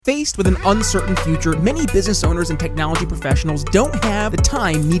Faced with an uncertain future, many business owners and technology professionals don't have the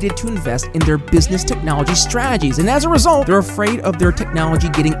time needed to invest in their business technology strategies, and as a result, they're afraid of their technology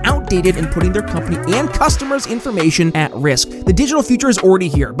getting outdated and putting their company and customers' information at risk. The digital future is already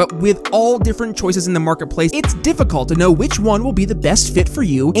here, but with all different choices in the marketplace, it's difficult to know which one will be the best fit for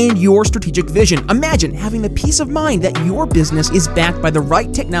you and your strategic vision. Imagine having the peace of mind that your business is backed by the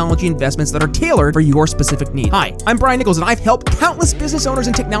right technology investments that are tailored for your specific needs. Hi, I'm Brian Nichols, and I've helped countless business owners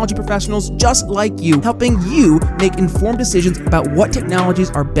and technology professionals just like you, helping you make informed decisions about what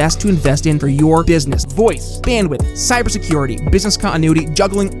technologies are best to invest in for your business. Voice, bandwidth, cybersecurity, business continuity,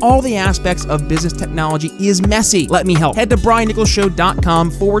 juggling all the aspects of business technology is messy. Let me help. Head to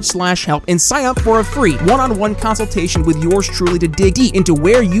briannicholsshow.com/help and sign up for a free one-on-one consultation with yours truly to dig deep into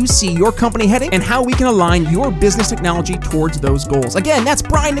where you see your company heading and how we can align your business technology towards those goals. Again, that's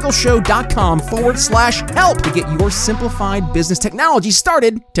briannicholsshow.com/help to get your simplified business technology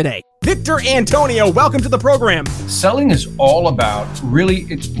started today. Victor Antonio, welcome to the program. Selling is all about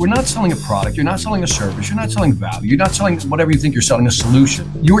we're not selling a product, you're not selling a service, you're not selling value, you're not selling whatever you think you're selling, a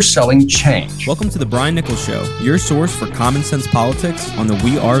solution. You're selling change. Welcome to the Brian Nichols Show, your source for common sense politics on the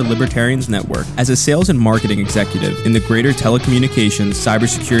We Are Libertarians Network. As a sales and marketing executive in the greater telecommunications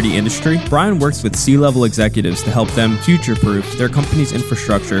cybersecurity industry, Brian works with C-level executives to help them future-proof their company's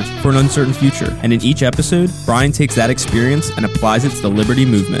infrastructure for an uncertain future. And in each episode, Brian takes that experience and applies it to the Liberty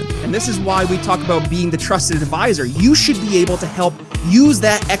movement. And this is why we talk about being the trusted advisor. You should be able to help use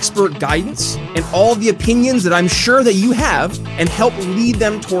that expert guidance and all the opinions that I'm sure that you have and help lead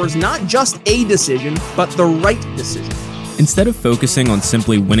them towards not just a decision, but the right decision. Instead of focusing on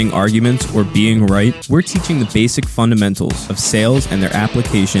simply winning arguments or being right, we're teaching the basic fundamentals of sales and their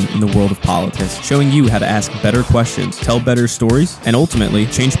application in the world of politics, showing you how to ask better questions, tell better stories, and ultimately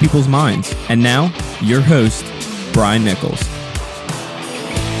change people's minds. And now, your host, Brian Nichols.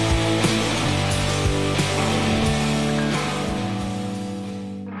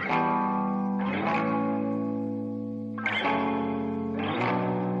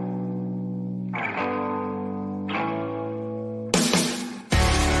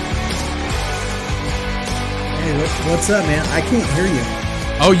 What's up, man? I can't hear you.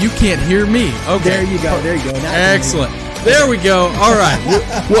 Oh, you can't hear me. Okay. There you go. There you go. Now excellent. There we go. All right.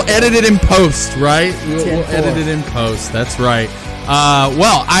 We'll edit it in post, right? We'll edit it in post. That's right.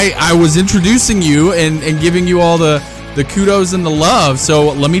 Well, I was introducing you and giving you all the kudos and the love.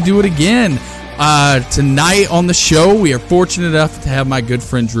 So let me do it again. Tonight on the show, we are fortunate enough to have my good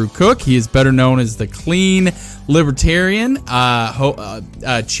friend Drew Cook. He is better known as the Clean Libertarian,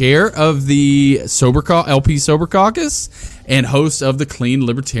 chair of the LP Sober Caucus, and host of the Clean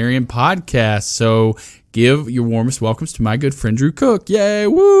Libertarian podcast. So give your warmest welcomes to my good friend Drew Cook. Yay,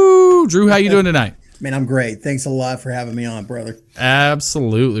 woo! Drew, how you doing tonight? Man, I'm great. Thanks a lot for having me on, brother.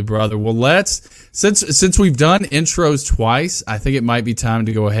 Absolutely, brother. Well, since we've done intros twice, I think it might be time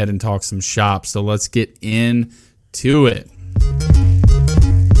to go ahead and talk some shop. So let's get into it.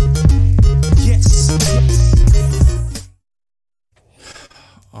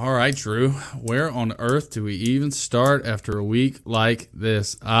 All right, Drew, where on earth do we even start after a week like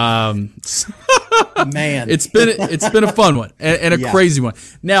this? Man, it's been a fun one and a crazy one.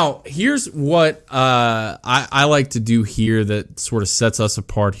 Now, here's what I like to do here that sort of sets us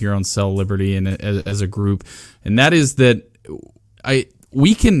apart here on Cell Liberty and as a group, and that is that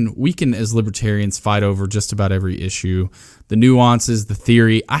we can as libertarians fight over just about every issue. The nuances, the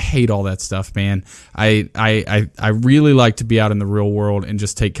theory. I hate all that stuff, man. I really like to be out in the real world and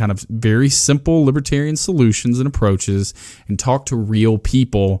just take kind of very simple libertarian solutions and approaches and talk to real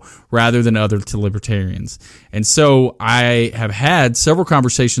people rather than to libertarians. And so I have had several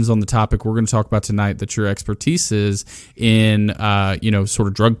conversations on the topic we're going to talk about tonight that your expertise is in, sort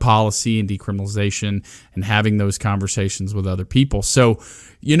of drug policy and decriminalization and having those conversations with other people. So,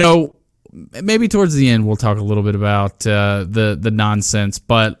 maybe towards the end we'll talk a little bit about the nonsense,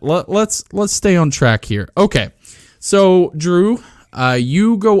 but let's stay on track here. Okay, so Drew,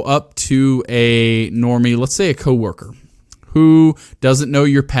 you go up to a normie, let's say a coworker, who doesn't know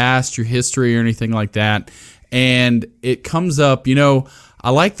your past, your history, or anything like that, and it comes up,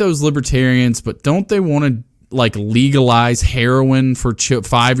 I like those libertarians, but don't they want to legalize heroin for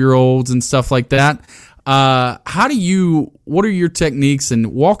 5-year-olds and stuff like that? What are your techniques, and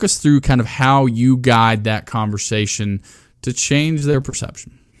walk us through kind of how you guide that conversation to change their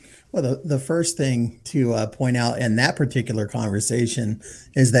perception? Well, the first thing to point out in that particular conversation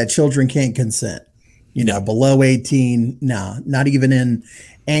is that children can't consent. Below 18, no, not even in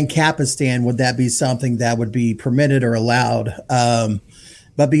Ancapistan would that be something that would be permitted or allowed.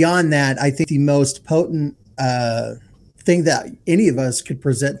 But beyond that, I think the most potent thing that any of us could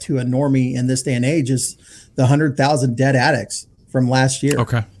present to a normie in this day and age is the 100,000 dead addicts from last year.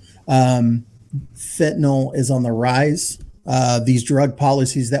 Okay. Fentanyl is on the rise. These drug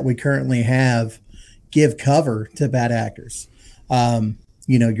policies that we currently have give cover to bad actors.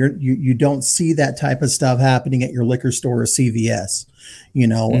 You don't see that type of stuff happening at your liquor store or CVS,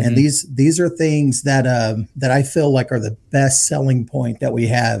 and these are things that I feel like are the best selling point that we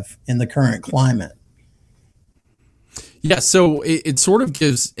have in the current climate. Yeah. So it sort of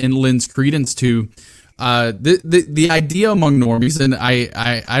gives and lends credence to the idea among normies. And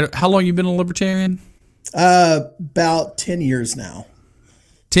I how long you been a libertarian? About 10 years now.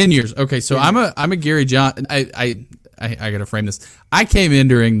 10 years. Okay. So I'm a Gary John. I got to frame this. I came in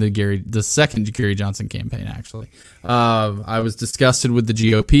during the second Gary Johnson campaign, actually. I was disgusted with the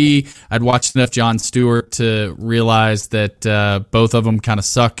GOP. I'd watched enough Jon Stewart to realize that both of them kind of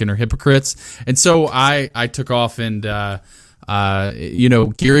suck and are hypocrites. And so I took off and,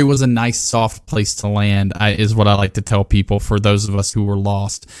 Gary was a nice, soft place to land, is what I like to tell people for those of us who were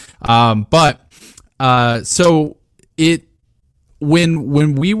lost. So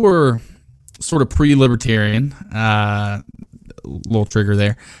when we were sort of pre-libertarian, little trigger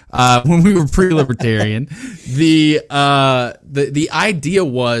there. When we were pre-libertarian, the idea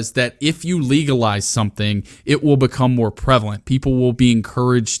was that if you legalize something, it will become more prevalent. People will be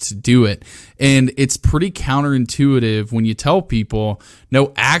encouraged to do it, and it's pretty counterintuitive when you tell people,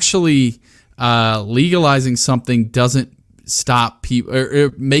 no, actually, legalizing something doesn't stop people,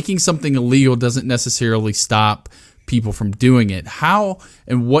 or making something illegal doesn't necessarily stop people from doing it. How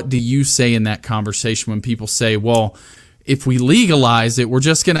and what do you say in that conversation when people say, well, if we legalize it, we're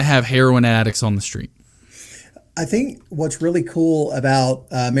just going to have heroin addicts on the street? I think what's really cool about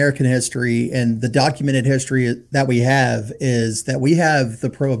American history and the documented history that we have is that we have the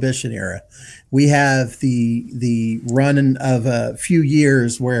Prohibition era. We have the run of a few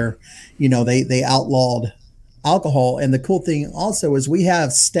years where, they outlawed alcohol. And the cool thing also is we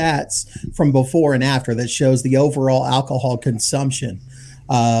have stats from before and after that shows the overall alcohol consumption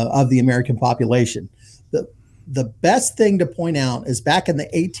of the American population. The best thing to point out is back in the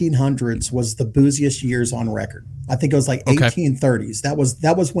 1800s was the booziest years on record. I think it was like 1830s.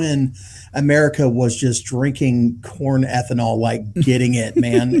 That was when America was just drinking corn ethanol, like getting it,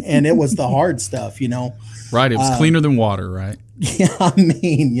 man. And it was the hard stuff, Right. It was cleaner than water, right? Yeah, I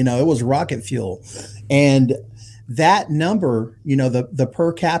mean, it was rocket fuel. And that number, the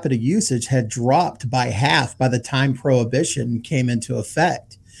per capita usage had dropped by half by the time Prohibition came into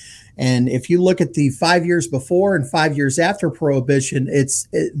effect. And if you look at the 5 years before and 5 years after Prohibition,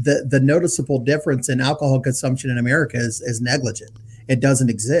 the noticeable difference in alcohol consumption in America is negligent. It doesn't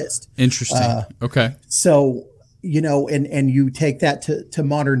exist. Interesting. Okay. So, and you take that to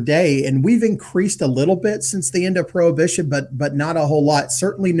modern day, and we've increased a little bit since the end of Prohibition, but not a whole lot.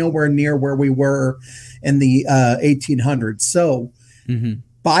 Certainly nowhere near where we were in the 1800s. So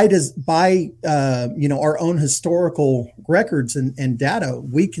by our own historical records and data,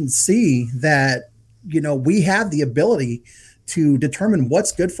 we can see that, we have the ability to determine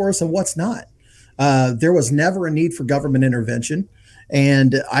what's good for us and what's not. There was never a need for government intervention.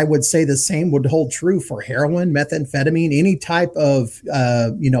 And I would say the same would hold true for heroin, methamphetamine, any type of,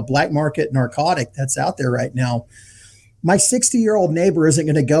 black market narcotic that's out there right now. My 60-year-old neighbor isn't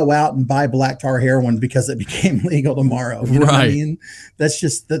going to go out and buy black tar heroin because it became legal tomorrow. You know what I mean? That's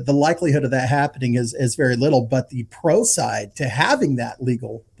just the likelihood of that happening is very little. But the pro side to having that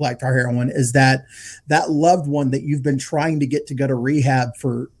legal black tar heroin is that loved one that you've been trying to get to go to rehab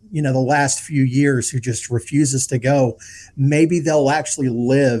for, the last few years who just refuses to go, maybe they'll actually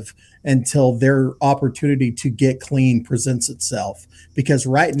live until their opportunity to get clean presents itself. Because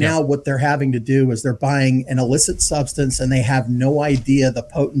right now what they're having to do is they're buying an illicit substance and they have no idea the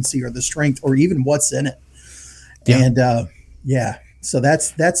potency or the strength or even what's in it. Yeah. And so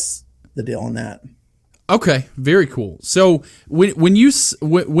that's the deal on that. Okay, very cool. So when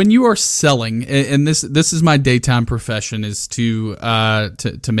you are selling, and this is my daytime profession, is to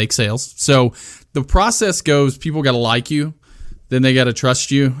make sales. So the process goes: people got to like you, then they got to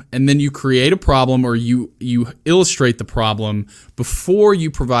trust you, and then you create a problem or you illustrate the problem before you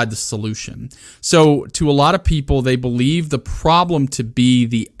provide the solution. So to a lot of people, they believe the problem to be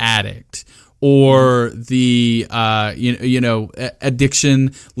the addict, or the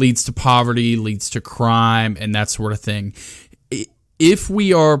addiction leads to poverty, leads to crime, and that sort of thing. If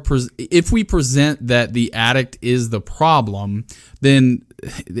we present that the addict is the problem, then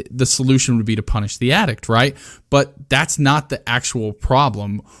the solution would be to punish the addict, right? But that's not the actual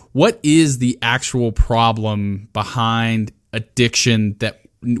problem. What is the actual problem behind addiction that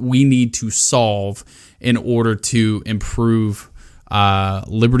we need to solve in order to improve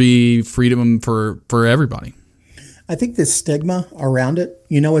liberty, freedom for everybody? I think the stigma around it,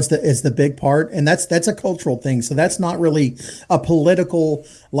 is the big part, and that's a cultural thing. So that's not really a political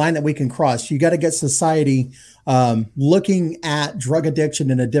line that we can cross. You got to get society looking at drug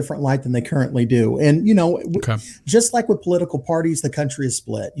addiction in a different light than they currently do. And just like with political parties, the country is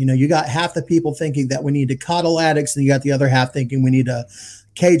split. You got half the people thinking that we need to coddle addicts, and you got the other half thinking we need to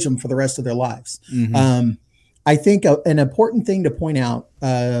cage them for the rest of their lives. Mm-hmm. I think an important thing to point out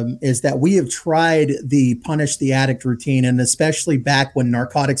is that we have tried the punish the addict routine, and especially back when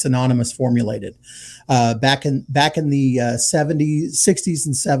Narcotics Anonymous formulated, back in the 70s, 60s,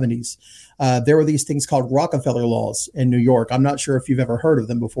 and 70s. There were these things called Rockefeller laws in New York. I'm not sure if you've ever heard of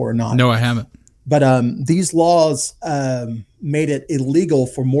them before or not. No, I haven't. But these laws made it illegal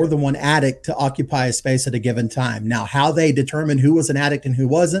for more than one addict to occupy a space at a given time. Now, how they determined who was an addict and who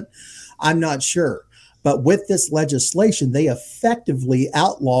wasn't, I'm not sure. But with this legislation, they effectively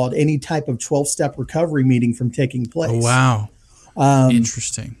outlawed any type of 12-step recovery meeting from taking place. Oh, wow.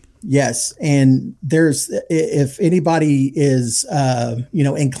 Interesting. Yes. And if anybody is,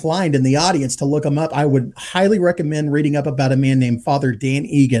 inclined in the audience to look them up, I would highly recommend reading up about a man named Father Dan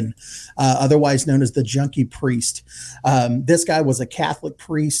Egan, otherwise known as the Junkie Priest. This guy was a Catholic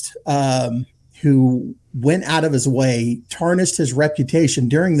priest who went out of his way, tarnished his reputation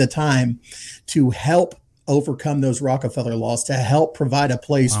during the time to help overcome those Rockefeller laws, to help provide a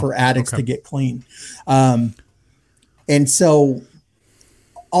place for addicts to get clean. And so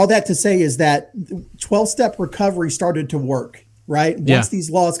all that to say is that 12-step recovery started to work, right? Once these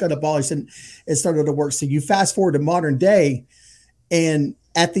laws got abolished, and it started to work. So you fast forward to modern day, and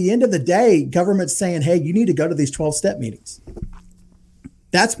at the end of the day, government's saying, hey, you need to go to these 12-step meetings.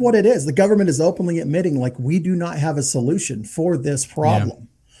 That's what it is. The government is openly admitting, like, we do not have a solution for this problem.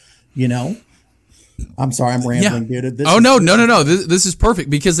 I'm sorry, I'm rambling, dude. No. This is perfect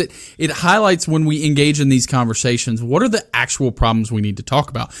because it highlights when we engage in these conversations, what are the actual problems we need to talk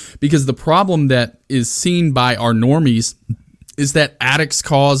about? Because the problem that is seen by our normies is that addicts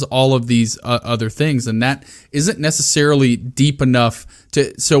cause all of these other things, and that isn't necessarily deep enough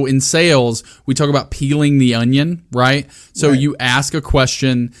to. So in sales, we talk about peeling the onion, right? So you ask a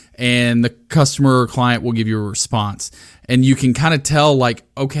question, and the customer or client will give you a response, and you can kind of tell, like,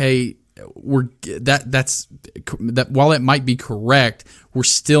 okay, that's while it might be correct, we're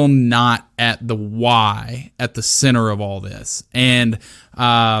still not at the why, at the center of all this. And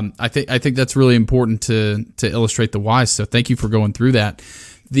I think that's really important to illustrate the why. So thank you for going through that.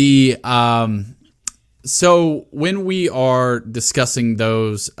 So when we are discussing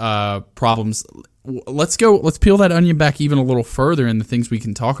those problems, let's peel that onion back even a little further in the things we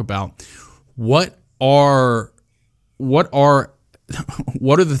can talk about. What are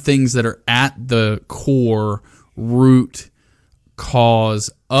the things that are at the core root cause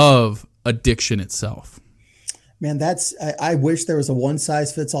of addiction itself? Man, I wish there was a one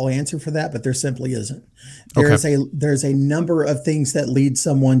size fits all answer for that, but there simply isn't. There's a number of things that lead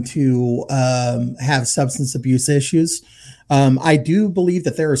someone to have substance abuse issues. I do believe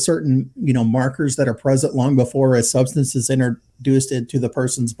that there are certain, markers that are present long before a substance is introduced into the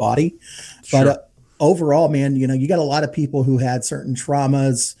person's body. Sure. But overall, man, you got a lot of people who had certain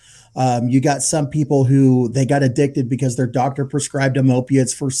traumas. You got some people who they got addicted because their doctor prescribed them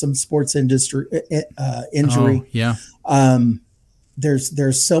opiates for some sports industry injury. Oh, yeah.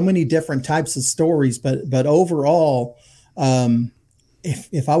 There's so many different types of stories, but overall,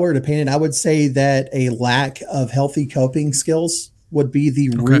 if I were to paint it, I would say that a lack of healthy coping skills would be the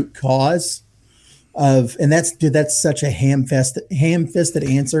root cause of, and that's such a ham-fisted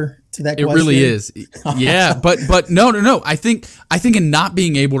answer to that question. It really is. Yeah, but no. I think in not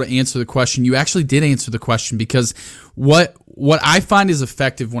being able to answer the question, you actually did answer the question, because what I find is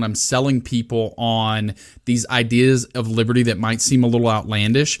effective when I'm selling people on these ideas of liberty that might seem a little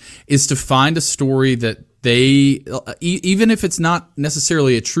outlandish is to find a story that they, even if it's not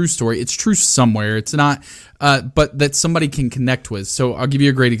necessarily a true story, it's true somewhere. It's not, but that somebody can connect with. So I'll give you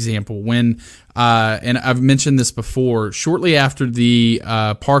a great example. When, and I've mentioned this before, shortly after the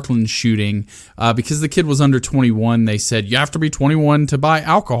Parkland shooting, because the kid was under 21, they said, you have to be 21 to buy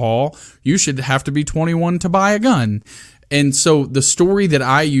alcohol. You should have to be 21 to buy a gun. And so the story that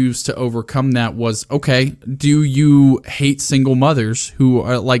I used to overcome that was, okay, do you hate single mothers who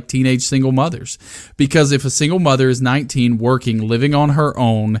are like teenage single mothers? Because if a single mother is 19, working, living on her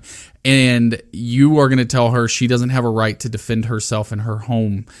own, and you are going to tell her she doesn't have a right to defend herself in her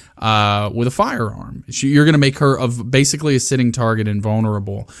home with a firearm. You're going to make her basically a sitting target and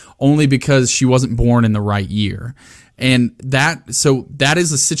vulnerable only because she wasn't born in the right year. And that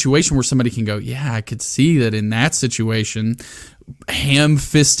is a situation where somebody can go, yeah, I could see that in that situation,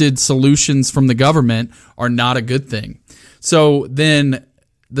 ham-fisted solutions from the government are not a good thing. So then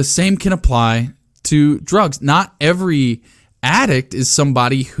the same can apply to drugs. Not every addict is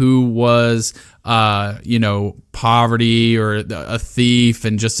somebody who was, poverty or a thief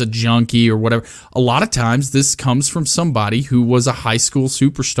and just a junkie or whatever. A lot of times this comes from somebody who was a high school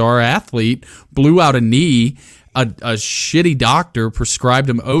superstar athlete, blew out a knee, a shitty doctor prescribed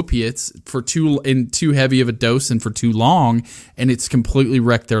him opiates in too heavy of a dose and for too long, and it's completely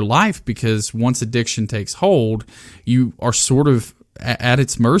wrecked their life, because once addiction takes hold, you are sort of at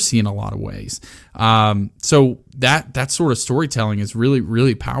its mercy in a lot of ways. So that sort of storytelling is really,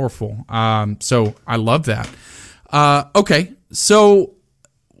 really powerful. So I love that. Okay, so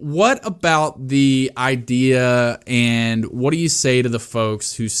what about the idea, and what do you say to the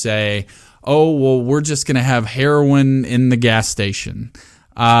folks who say, oh, well, we're just going to have heroin in the gas station,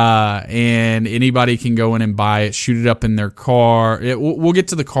 and anybody can go in and buy it, shoot it up in their car. We'll get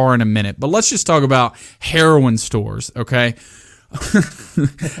to the car in a minute, but let's just talk about heroin stores, okay?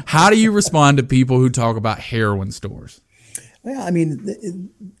 How do you respond to people who talk about heroin stores? Well, I mean,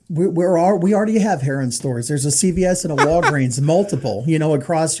 we already have heroin stores. There's a CVS and a Walgreens, multiple,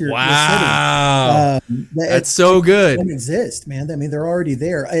 across your city. That's so good. They don't exist, man. I mean, they're already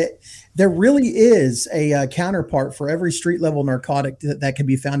there. There really is a counterpart for every street level narcotic that can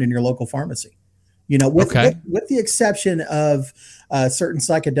be found in your local pharmacy. With the exception of certain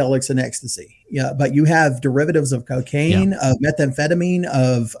psychedelics and ecstasy. Yeah, but you have derivatives of cocaine, of methamphetamine,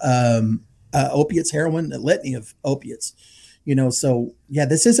 of opiates, heroin, a litany of opiates. So yeah,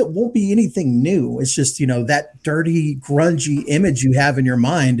 won't be anything new. It's just, that dirty, grungy image you have in your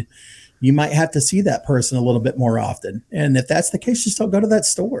mind. You might have to see that person a little bit more often. And if that's the case, just don't go to that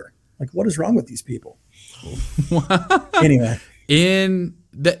store. Like, what is wrong with these people? Anyway, in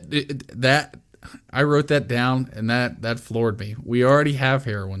that I wrote that down, and that floored me. We already have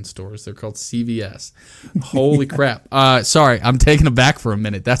heroin stores. They're called CVS. Holy crap. Sorry, I'm taken aback for a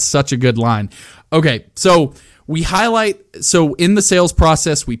minute. That's such a good line. Okay, so we highlight, in the sales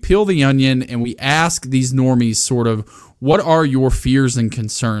process, we peel the onion and we ask these normies sort of, what are your fears and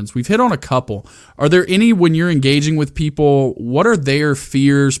concerns? We've hit on a couple. Are there any, when you're engaging with people, what are their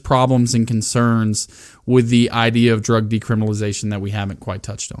fears, problems, and concerns with the idea of drug decriminalization that we haven't quite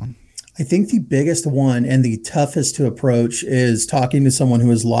touched on? I think the biggest one and the toughest to approach is talking to someone who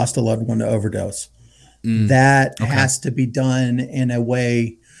has lost a loved one to overdose. That has to be done in a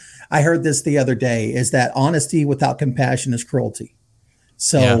way. I heard this the other day, is that honesty without compassion is cruelty.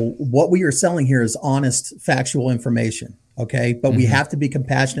 So what we are selling here is honest, factual information. Okay. But we have to be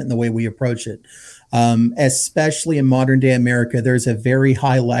compassionate in the way we approach it. Especially in modern day America, there's a very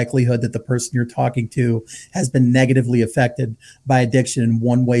high likelihood that the person you're talking to has been negatively affected by addiction in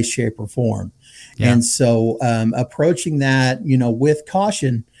one way, shape, or form. Yeah. And so approaching that, with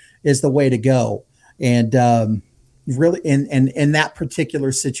caution is the way to go. And really in that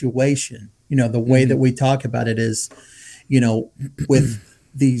particular situation, the way that we talk about it is, with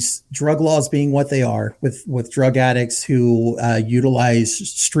these drug laws being what they are, with drug addicts who utilize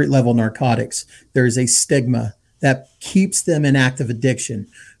street level narcotics, there's a stigma that keeps them in active addiction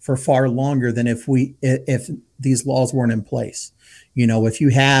for far longer than if these laws weren't in place. If you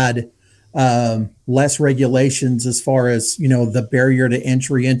had less regulations as far as, the barrier to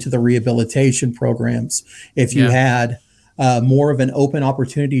entry into the rehabilitation programs, if you had more of an open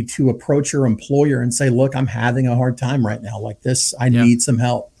opportunity to approach your employer and say, look, I'm having a hard time right now like this. I need some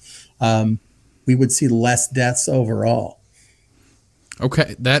help. We would see less deaths overall.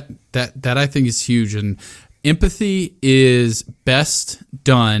 Okay. That I think is huge. And empathy is best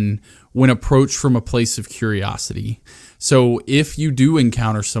done when approached from a place of curiosity. So if you do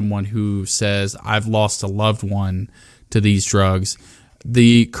encounter someone who says, I've lost a loved one to these drugs,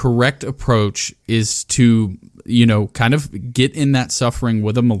 the correct approach is to, kind of get in that suffering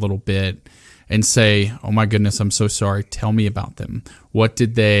with them a little bit and say, oh my goodness, I'm so sorry. Tell me about them. What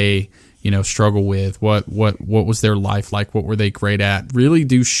did they, struggle with? What was their life like? What were they great at? Really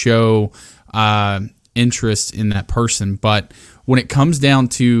do show interest in that person. But when it comes down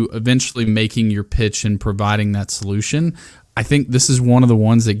to eventually making your pitch and providing that solution, I think this is one of the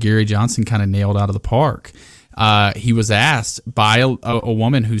ones that Gary Johnson kind of nailed out of the park. He was asked by a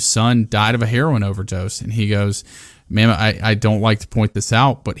woman whose son died of a heroin overdose, and he goes, ma'am, I don't like to point this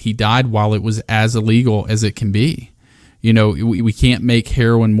out, but he died while it was as illegal as it can be. we can't make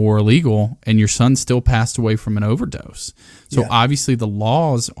heroin more illegal, and your son still passed away from an overdose. So obviously the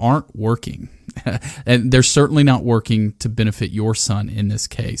laws aren't working. And they're certainly not working to benefit your son in this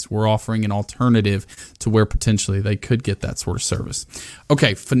case. We're offering an alternative to where potentially they could get that sort of service.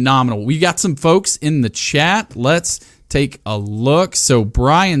 Okay, phenomenal. We got some folks in the chat. Let's take a look. So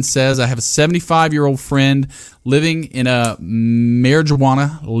Brian says, I have a 75-year-old friend living in a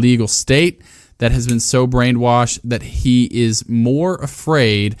marijuana legal state that has been so brainwashed that he is more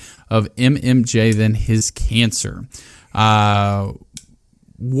afraid of MMJ than his cancer.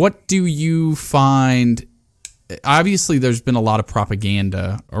 What do you find? Obviously, there's been a lot of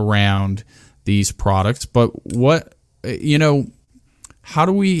propaganda around these products, but how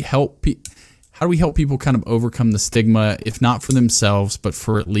do we help people kind of overcome the stigma, if not for themselves, but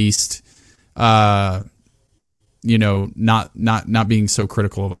for at least, not being so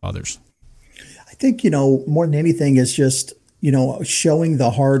critical of others? I think, more than anything is just, showing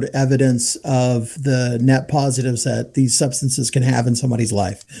the hard evidence of the net positives that these substances can have in somebody's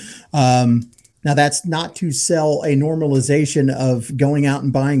life. Now, that's not to sell a normalization of going out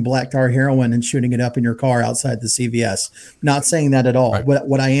and buying black tar heroin and shooting it up in your car outside the CVS. Not saying that at all. Right.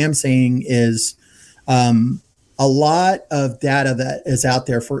 What I am saying is a lot of data that is out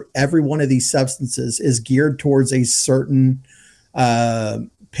there for every one of these substances is geared towards a certain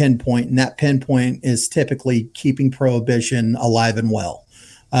pinpoint, and that pinpoint is typically keeping prohibition alive and well.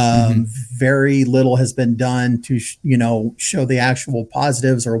 Very little has been done to, show the actual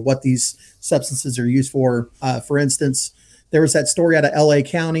positives or what these substances are used for. For instance, there was that story out of LA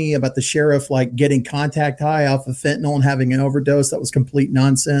County about the sheriff getting contact high off of fentanyl and having an overdose. That was complete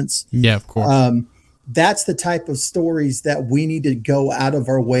nonsense. Yeah, of course. That's the type of stories that we need to go out of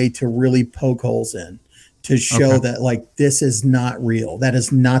our way to really poke holes in, to show that this is not real. That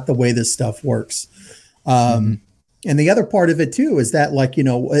is not the way this stuff works. And the other part of it too is that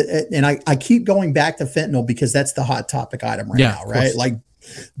and I keep going back to fentanyl because that's the hot topic item right now, right? Like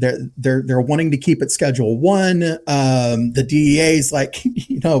they're wanting to keep it Schedule 1. The DEA's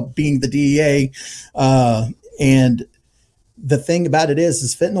being the DEA. And the thing about it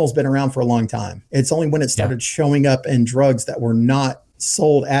is fentanyl's been around for a long time. It's only when it started showing up in drugs that were not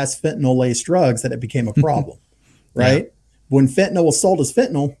sold as fentanyl-laced drugs that it became a problem, right? Yeah. When fentanyl was sold as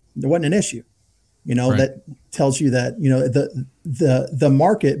fentanyl, there wasn't an issue. That tells you that, the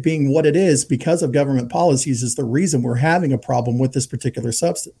market being what it is because of government policies is the reason we're having a problem with this particular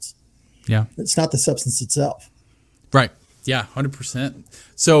substance. Yeah. It's not the substance itself. Right. Yeah, 100%.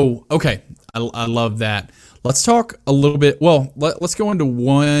 So, okay, I love that. Let's talk a little bit. Well, let's go into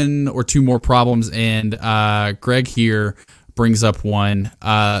one or two more problems. And Greg here brings up one,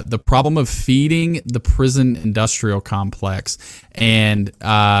 the problem of feeding the prison industrial complex. And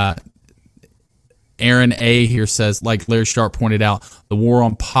Aaron A. here says, like Larry Sharp pointed out, the war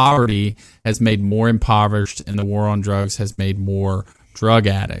on poverty has made more impoverished and the war on drugs has made more drug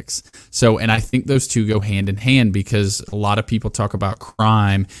addicts. So, and I think those two go hand in hand because a lot of people talk about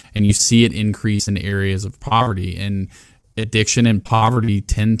crime and you see it increase in areas of poverty, and addiction and poverty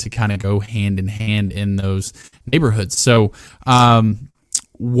tend to kind of go hand in hand in those neighborhoods. So,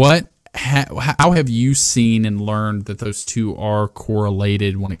 how have you seen and learned that those two are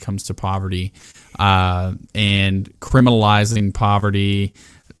correlated when it comes to poverty and criminalizing poverty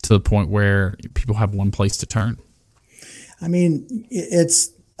to the point where people have one place to turn? I mean,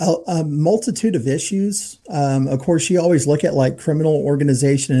 it's a multitude of issues. Of course, you always look at criminal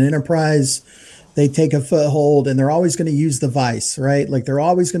organization and enterprise. They take a foothold and they're always going to use the vice, right? They're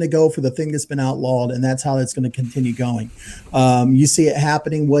always going to go for the thing that's been outlawed, and that's how it's going to continue going. You see it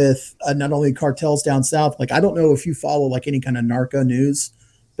happening with not only cartels down south. I don't know if you follow any kind of narco news,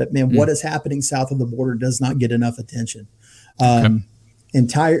 but man, what is happening south of the border does not get enough attention.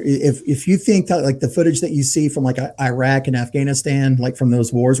 If you think that the footage that you see from Iraq and Afghanistan, from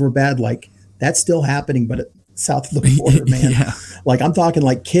those wars were bad, that's still happening, but south of the border, man. Yeah. I'm talking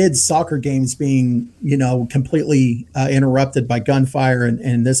kids' soccer games being, completely interrupted by gunfire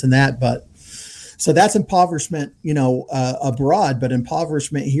and this and that. But so that's impoverishment, abroad, but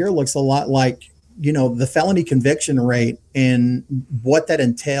impoverishment here looks a lot like, the felony conviction rate and what that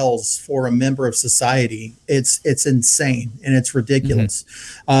entails for a member of society. It's insane and it's ridiculous.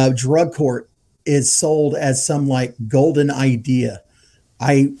 Drug court is sold as some golden idea.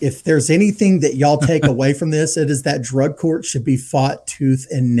 If there's anything that y'all take away from this, it is that drug court should be fought tooth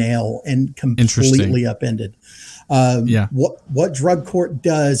and nail and completely upended. What drug court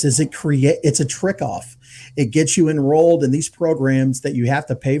does is it's a trick off. It gets you enrolled in these programs that you have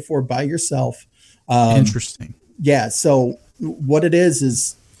to pay for by yourself. Interesting. Yeah. So what it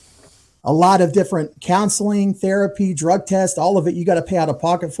is a lot of different counseling, therapy, drug tests, all of it you got to pay out of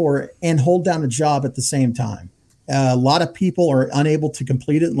pocket for and hold down a job at the same time. A lot of people are unable to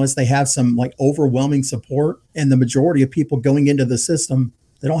complete it unless they have some like overwhelming support. And the majority of people going into the system,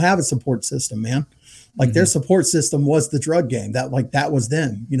 they don't have a support system, man. Like their support system was the drug game. That was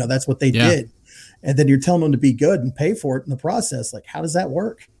them. You know, that's what they did. And then you're telling them to be good and pay for it in the process. Like, how does that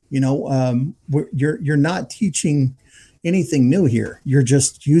work? You know, you're not teaching anything new here. You're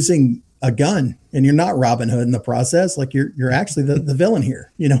just using a gun, and you're not Robin Hood in the process. Like you're actually the villain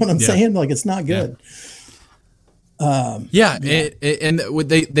here. You know what I'm saying? Like, it's not good. And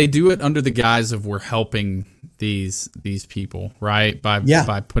they do it under the guise of we're helping these people, right?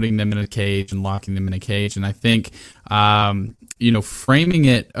 By putting them in a cage and locking them in a cage. And I think, framing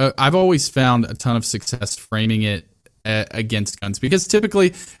it, I've always found a ton of success framing it against guns, because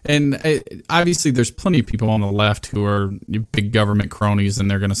typically, and obviously there's plenty of people on the left who are big government cronies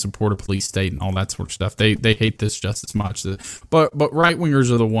and they're going to support a police state and all that sort of stuff. They hate this just as much. But right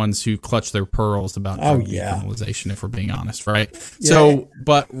wingers are the ones who clutch their pearls about drug decriminalization, if we're being honest, right? Yeah. So,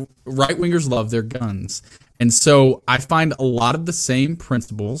 but right wingers love their guns. And so I find a lot of the same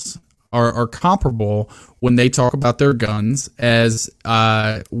principles are comparable when they talk about their guns as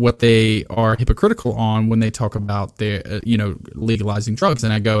what they are hypocritical on when they talk about their, legalizing drugs.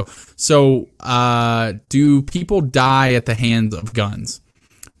 And I go, so do people die at the hands of guns?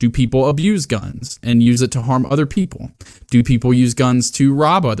 Do people abuse guns and use it to harm other people? Do people use guns to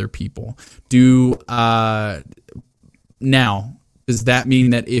rob other people? Now, does that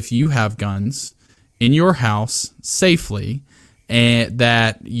mean that if you have guns in your house safely, and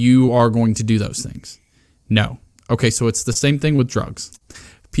that you are going to do those things? No. Okay, so it's the same thing with drugs.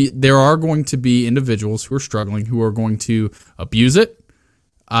 There are going to be individuals who are struggling, who are going to abuse it.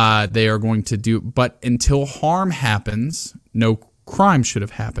 They are going to but until harm happens, no crime should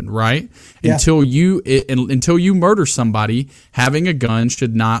have happened, right? Yeah. Until you murder somebody, having a gun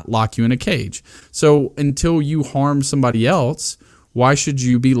should not lock you in a cage. So until you harm somebody else, why should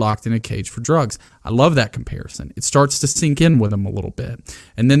you be locked in a cage for drugs? I love that comparison. It starts to sink in with them a little bit.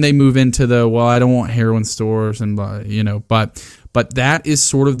 And then they move into I don't want heroin stores and, but that is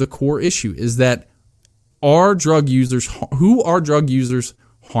sort of the core issue, is that who are drug users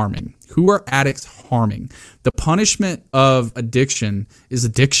harming? Who are addicts harming? The punishment of addiction is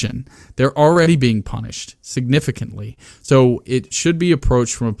addiction. They're already being punished significantly. So it should be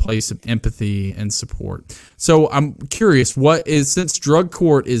approached from a place of empathy and support. So I'm curious, since drug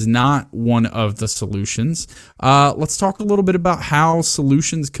court is not one of the solutions, let's talk a little bit about how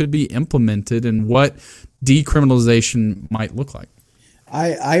solutions could be implemented and what decriminalization might look like.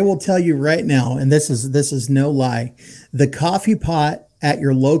 I will tell you right now, and this is no lie, the coffee pot at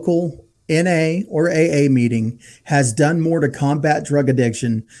your local NA or AA meeting has done more to combat drug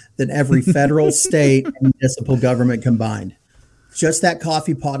addiction than every federal, state, and municipal government combined. Just that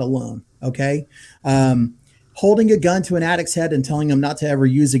coffee pot alone, okay? Holding a gun to an addict's head and telling them not to ever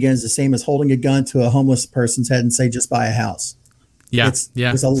use again is the same as holding a gun to a homeless person's head and say, just buy a house. There's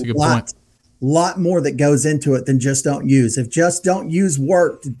a lot more that goes into it than just don't use. If just don't use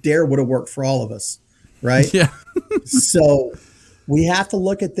worked, DARE would have worked for all of us, right? Yeah. So we have to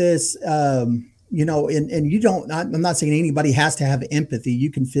look at this, and you don't, I'm not saying anybody has to have empathy.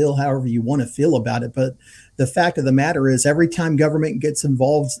 You can feel however you want to feel about it. But the fact of the matter is, every time government gets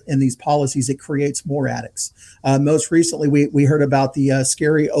involved in these policies, it creates more addicts. Most recently, we heard about the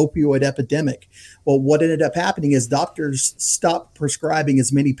scary opioid epidemic. Well, what ended up happening is doctors stopped prescribing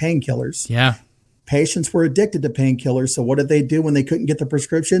as many painkillers. Yeah. Patients were addicted to painkillers. So what did they do when they couldn't get the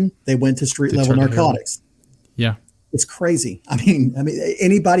prescription? They went to street level narcotics. Yeah. It's crazy. I mean,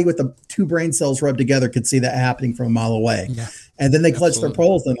 anybody with the two brain cells rubbed together could see that happening from a mile away. Yeah. And then they clutch their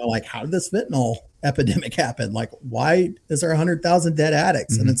pearls and they're like, how did this fentanyl epidemic happen? Like, why is there 100,000 dead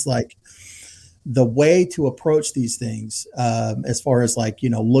addicts? Mm-hmm. And it's like, the way to approach these things, as far as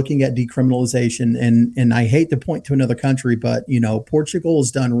looking at decriminalization, and I hate to point to another country, but Portugal has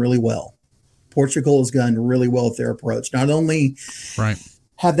done really well. Portugal has done really well with their approach. Not only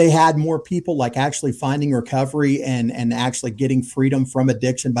have they had more people actually finding recovery and actually getting freedom from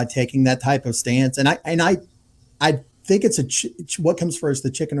addiction by taking that type of stance, and I think it's what comes first,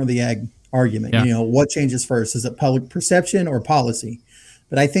 the chicken or the egg argument. Yeah. What changes first? Is it public perception or policy?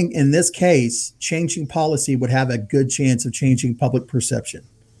 But I think in this case, changing policy would have a good chance of changing public perception.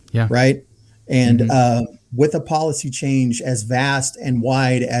 Yeah. Right. And with a policy change as vast and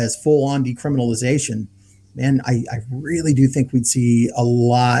wide as full on decriminalization, man, I really do think we'd see a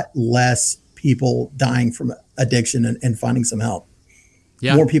lot less people dying from addiction and finding some help.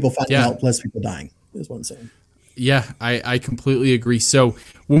 Yeah. More people finding help, less people dying is what I'm saying. I completely agree. So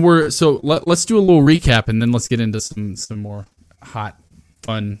let's do a little recap, and then let's get into some more hot,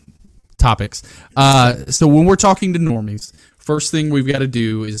 fun topics. So when we're talking to normies, first thing we've got to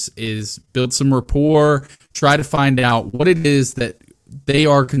do is build some rapport, try to find out what it is that they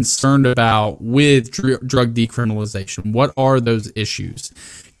are concerned about with drug decriminalization. What are those issues?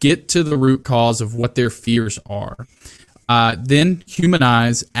 Get to the root cause of what their fears are. Then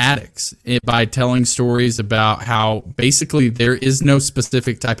humanize addicts by telling stories about how basically there is no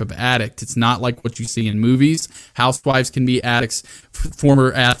specific type of addict. It's not like what you see in movies. Housewives can be addicts,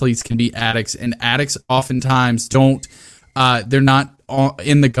 former athletes can be addicts, and addicts oftentimes don't. They're not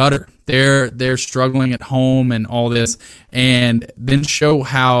in the gutter. They're struggling at home and all this, and then show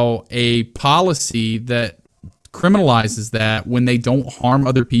how a policy that criminalizes that when they don't harm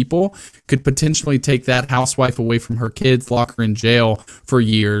other people could potentially take that housewife away from her kids, lock her in jail for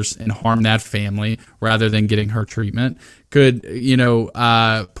years, and harm that family rather than getting her treatment. Could,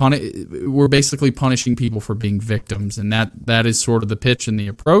 we're basically punishing people for being victims, and that is sort of the pitch and the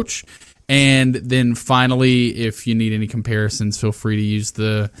approach. And then finally, if you need any comparisons, feel free to use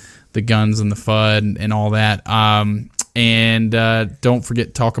the guns and the FUD and all that. And don't forget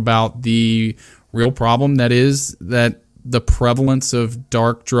to talk about the real problem that is that the prevalence of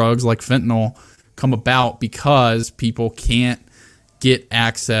dark drugs like fentanyl come about because people can't get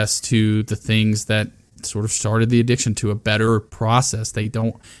access to the things that sort of started the addiction, to a better process. They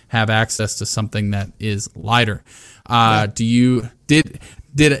don't have access to something that is lighter. Did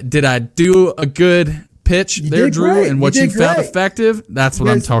I do a good pitch there, Drew, great. And what you found effective? That's what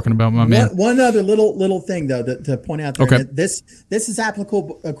I'm talking about, my man. One other little thing though to point out there. Okay. This is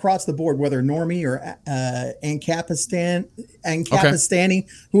applicable across the board, whether normie or Ankapistani,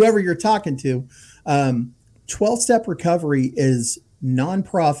 whoever you're talking to. 12-step recovery is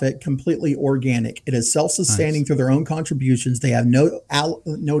nonprofit, completely organic. It is self-sustaining through their own contributions. They have no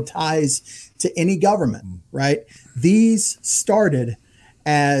ties to any government, right? These started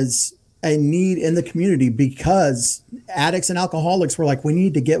as a need in the community because addicts and alcoholics were like, we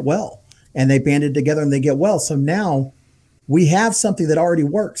need to get well, and they banded together and they get well. So now we have something that already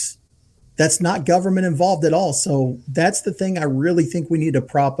works. That's not government involved at all. So that's the thing I really think we need to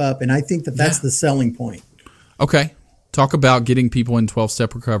prop up. And I think that's the selling point. Okay. Talk about getting people in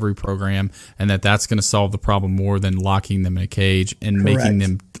 12-step recovery program, and that's going to solve the problem more than locking them in a cage and making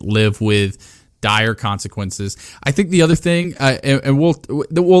them live with dire consequences. I think the other thing,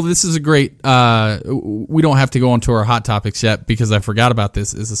 this is a great, we don't have to go on to our hot topics yet because I forgot about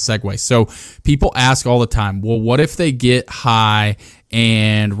this as a segue. So people ask all the time, well, what if they get high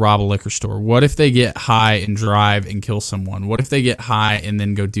and rob a liquor store? What if they get high and drive and kill someone? What if they get high and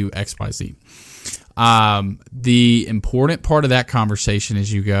then go do XYZ? The important part of that conversation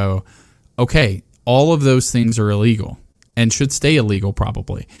is you go, okay, all of those things are illegal and should stay illegal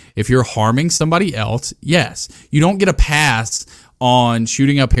probably. If you're harming somebody else, yes. You don't get a pass on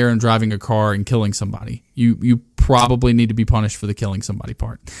shooting up here and driving a car and killing somebody. You probably need to be punished for the killing somebody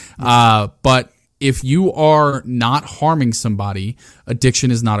part. But if you are not harming somebody,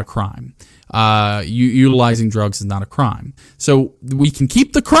 addiction is not a crime. Utilizing drugs is not a crime. So we can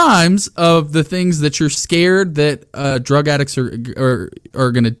keep the crimes of the things that you're scared that drug addicts are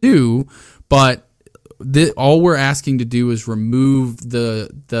going to do, but all we're asking to do is remove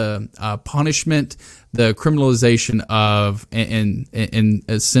the punishment, the criminalization of, and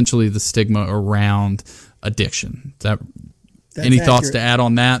essentially the stigma around addiction. Any thoughts to add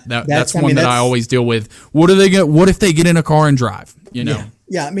on that? That's one that I always deal with. What if they get in a car and drive? Yeah.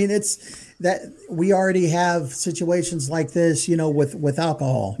 I mean, it's that we already have situations like this, with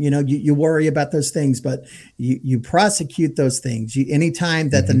alcohol. You worry about those things, but you prosecute those things. Anytime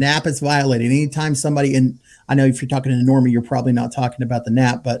that the NAP is violated, anytime somebody, and I know if you're talking to Normie, you're probably not talking about the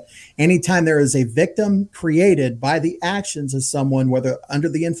NAP, but anytime there is a victim created by the actions of someone, whether under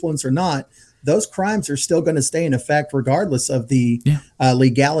the influence or not, those crimes are still going to stay in effect regardless of the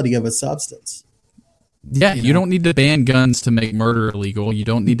legality of a substance. Yeah, you don't need to ban guns to make murder illegal. You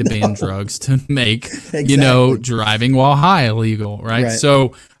don't need to ban drugs to make, driving while high illegal, right?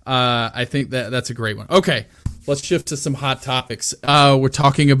 So I think that's a great one. Okay, let's shift to some hot topics. We're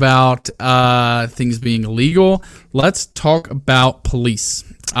talking about things being illegal. Let's talk about police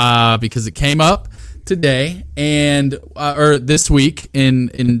because it came up today or this week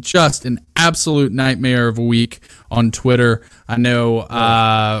in just an absolute nightmare of a week on Twitter. I know.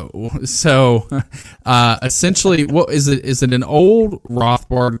 Essentially, what is it? Is it an old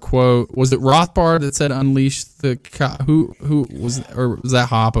Rothbard quote? Was it Rothbard that said "Unleash the who was, or was that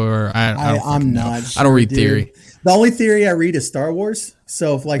Hoppe? Or I'm not sure, I don't read theory. The only theory I read is Star Wars.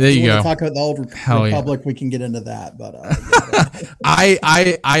 So if there you want to talk about the old Republic, we can get into that. But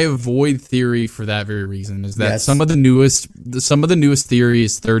I avoid theory for that very reason. Is that some of the newest theory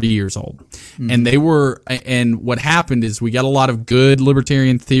is 30 years old, and what happened is we got a lot of good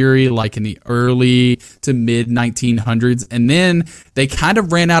libertarian theory like in the early to mid 1900s, and then they kind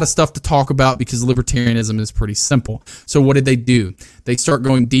of ran out of stuff to talk about because libertarianism is pretty simple. So what did they do? They start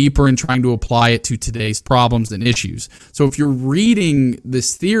going deeper and trying to apply it to today's problems and issues. So if you're reading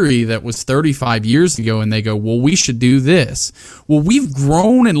this theory that was 35 years ago and they go, well, we should do this. Well, we've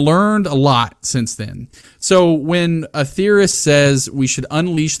grown and learned a lot since then. So when a theorist says we should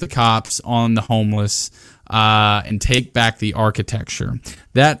unleash the cops on the homeless and take back the architecture,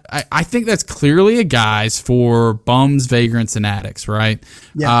 that I think that's clearly a guise for bums, vagrants, and addicts, right?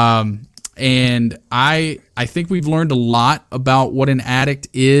 Yeah. And I think we've learned a lot about what an addict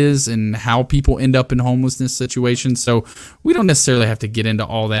is and how people end up in homelessness situations. So we don't necessarily have to get into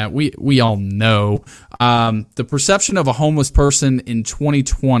all that. We all know the perception of a homeless person in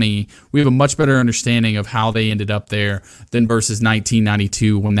 2020. We have a much better understanding of how they ended up there than versus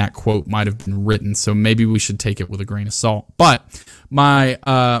 1992 when that quote might have been written. So maybe we should take it with a grain of salt. But my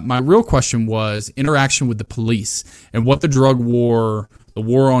real question was interaction with the police and what the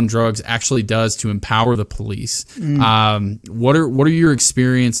war on drugs actually does to empower the police. What are your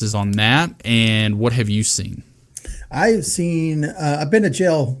experiences on that, and what have you seen? I've seen, I've been to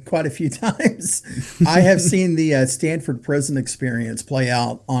jail quite a few times. I have seen the Stanford prison experience play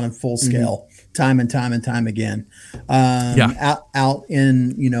out on a full scale, time and time and time again. Out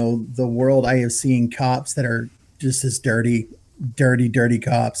in, the world, I have seen cops that are just as dirty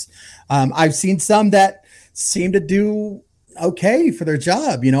cops. I've seen some that seem to do okay for their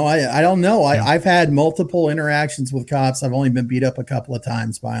job. I don't know. I've had multiple interactions with cops. I've only been beat up a couple of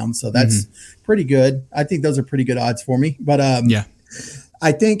times by them. So that's pretty good. I think those are pretty good odds for me. But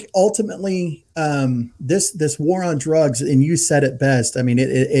I think ultimately this war on drugs, and you said it best. I mean,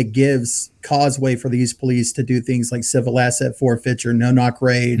 it gives causeway for these police to do things like civil asset forfeiture, no-knock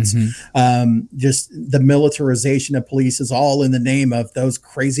raids. Just the militarization of police is all in the name of those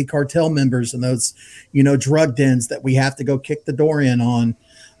crazy cartel members and those, drug dens that we have to go kick the door in on.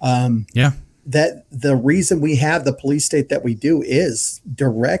 That the reason we have the police state that we do is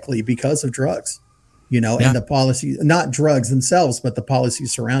directly because of drugs. And the policy, not drugs themselves, but the policy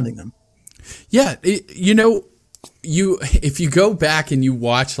surrounding them. Yeah. If you go back and you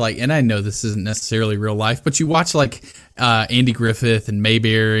watch and I know this isn't necessarily real life, but you watch Andy Griffith and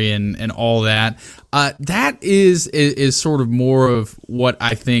Mayberry and all that, that is sort of more of what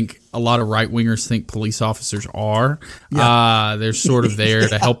I think a lot of right wingers think police officers are. They're sort of there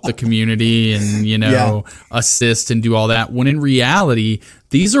to help the community and, assist and do all that. When in reality,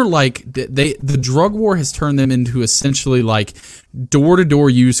 these are the drug war has turned them into essentially door-to-door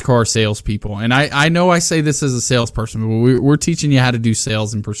used car salespeople. And I know I say this as a salesperson, but we're teaching you how to do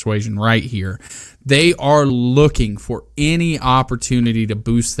sales and persuasion right here. They are looking for any opportunity to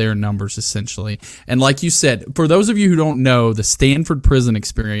boost their numbers, essentially. And like you said, for those of you who don't know the Stanford prison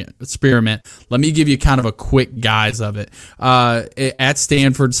experiment, let me give you kind of a quick guise of it. At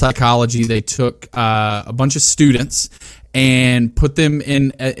Stanford Psychology, they took a bunch of students and put them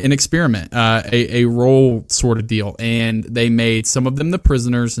in an experiment, a role sort of deal. And they made some of them the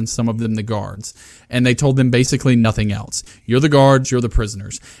prisoners and some of them the guards. And they told them basically nothing else. You're the guards, you're the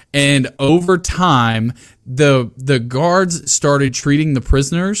prisoners. And over time, the guards started treating the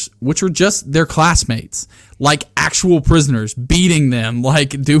prisoners, which were just their classmates, like actual prisoners, beating them,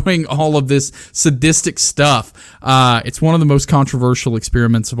 doing all of this sadistic stuff. It's one of the most controversial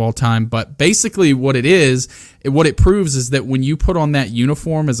experiments of all time. But basically what it proves is that when you put on that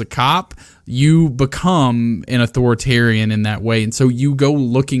uniform as a cop, you become an authoritarian in that way. And so you go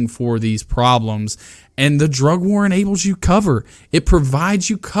looking for these problems, and the drug war enables you cover. It provides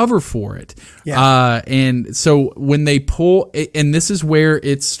you cover for it. And so when they pull, and this is where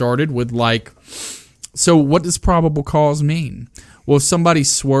it started with so what does probable cause mean? Well, if somebody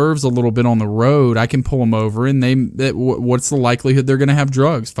swerves a little bit on the road, I can pull them over, and what's the likelihood they're going to have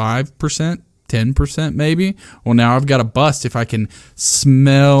drugs? 5%? 10% maybe? Well, now I've got a bust if I can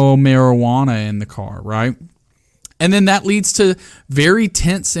smell marijuana in the car, right? And then that leads to very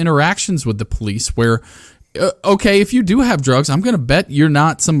tense interactions with the police where, okay, if you do have drugs, I'm going to bet you're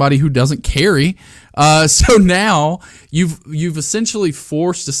not somebody who doesn't carry. So now you've essentially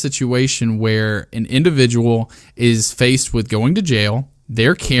forced a situation where an individual is faced with going to jail,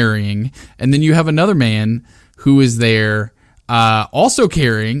 they're carrying, and then you have another man who is there also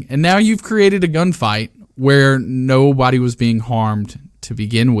carrying, and now you've created a gunfight where nobody was being harmed to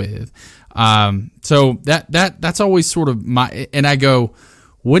begin with. So that's always sort of and I go,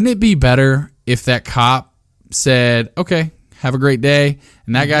 wouldn't it be better if that cop said, okay, have a great day,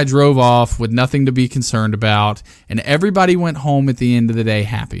 and that guy drove off with nothing to be concerned about, and everybody went home at the end of the day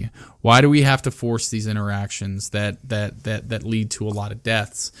happy? Why do we have to force these interactions that lead to a lot of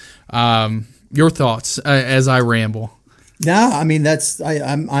deaths? Your thoughts as I ramble? No, I mean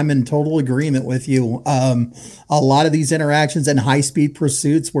I'm in total agreement with you. A lot of these interactions and high speed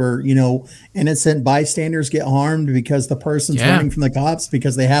pursuits where innocent bystanders get harmed because the person's running from the cops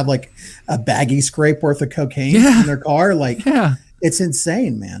because they have like a baggy scrape worth of cocaine in their car. Like, it's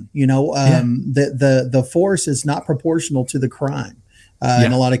insane, man. The force is not proportional to the crime.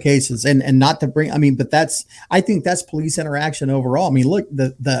 In a lot of cases, and not to bring, but I think that's police interaction overall. I mean, look,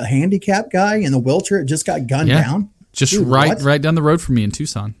 the handicapped guy in the wheelchair just got gunned down. Just right down the road from me in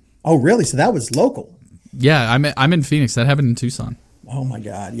Tucson. Oh, really? So that was local. Yeah, I'm in Phoenix. That happened in Tucson. Oh my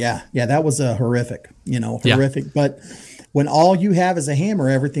God. Yeah. That was a horrific. Horrific. But when all you have is a hammer,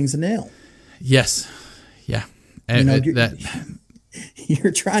 everything's a nail. Yes. Yeah.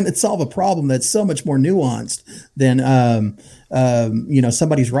 You're trying to solve a problem that's so much more nuanced than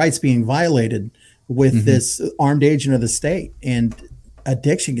somebody's rights being violated with this armed agent of the state. And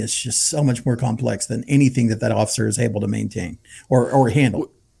addiction is just so much more complex than anything that officer is able to maintain or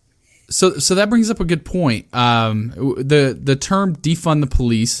handle. So that brings up a good point. The term defund the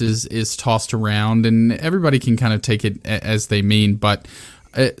police is tossed around, and everybody can kind of take it as they mean. But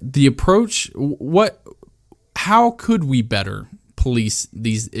the approach, how could we better police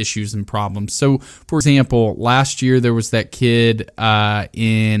these issues and problems? So, for example, last year there was that kid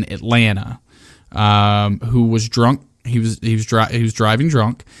in Atlanta who was drunk. He was driving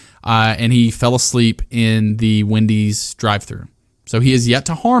drunk, and he fell asleep in the Wendy's drive-thru. So he has yet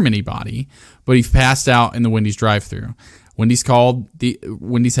to harm anybody, but he passed out in the Wendy's drive-thru. Wendy's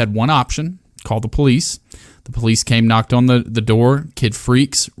had one option: call the police. The police came, knocked on the door. Kid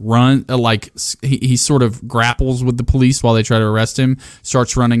freaks, run he sort of grapples with the police while they try to arrest him.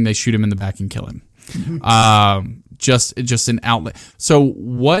 Starts running. They shoot him in the back and kill him. Just an outlet. So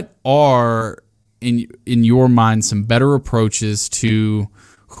what are in your mind some better approaches to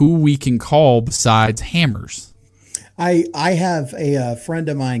who we can call besides hammers? I have a friend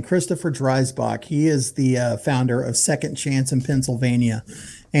of mine, Christopher Dreisbach. He is the founder of Second Chance in Pennsylvania,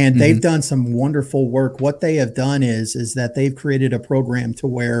 and they've done some wonderful work. What they have done is that they've created a program to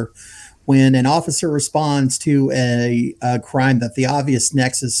where when an officer responds to a crime that the obvious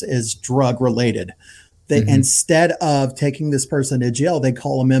nexus is drug related, they, instead of taking this person to jail, they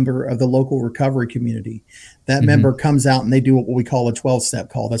call a member of the local recovery community. That member comes out and they do what we call a 12-step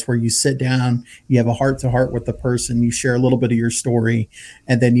call. That's where you sit down, you have a heart-to-heart with the person, you share a little bit of your story,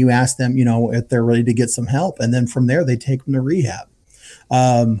 and then you ask them, if they're ready to get some help. And then from there, they take them to rehab.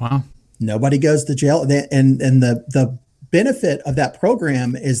 Wow. Nobody goes to jail. And the benefit of that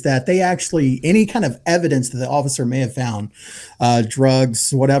program is that they actually, any kind of evidence that the officer may have found,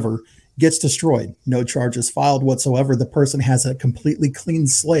 drugs, whatever, gets destroyed. No charges filed whatsoever. The person has a completely clean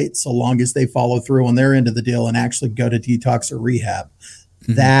slate so long as they follow through on their end of the deal and actually go to detox or rehab.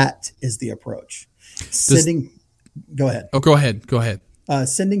 That is the approach. Go ahead. Oh, go ahead.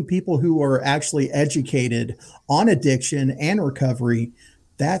 Sending people who are actually educated on addiction and recovery,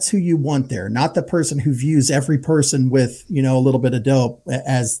 that's who you want there, not the person who views every person with, a little bit of dope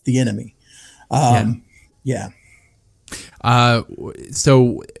as the enemy.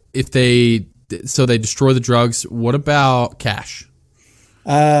 So if they destroy the drugs, what about cash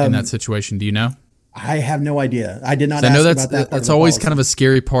in that situation? Do you know? I have no idea. I did not ask about that. That's always kind of a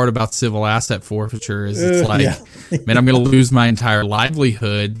scary part about civil asset forfeiture is it's like, man, I'm going to lose my entire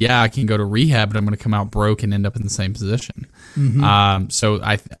livelihood. Yeah, I can go to rehab, but I'm going to come out broke and end up in the same position. So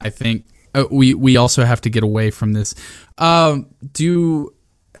I think we also have to get away from this.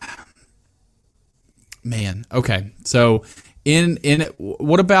 Okay. So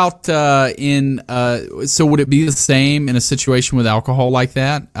what about so would it be the same in a situation with alcohol like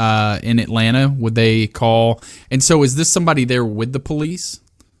that in Atlanta? Would they call? And so is this somebody there with the police?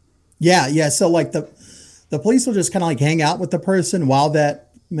 Yeah. So like the police will just kind of like hang out with the person while that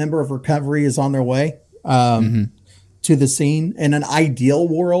member of recovery is on their way to the scene. In an ideal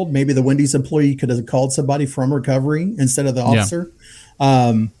world, maybe the Wendy's employee could have called somebody from recovery instead of the officer.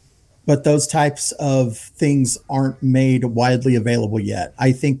 But those types of things aren't made widely available yet.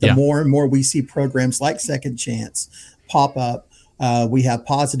 I think the more and more we see programs like Second Chance pop up, we have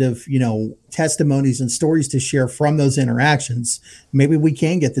positive, testimonies and stories to share from those interactions. Maybe we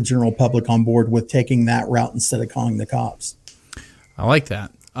can get the general public on board with taking that route instead of calling the cops. I like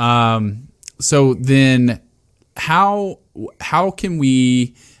that. So then how can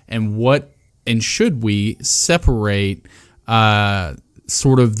we, and should we separate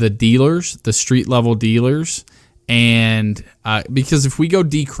sort of the dealers, the street level dealers, and because if we go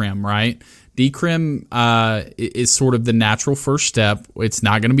decrim, right? Decrim is sort of the natural first step. It's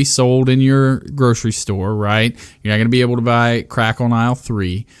not going to be sold in your grocery store, right? You're not going to be able to buy crack on aisle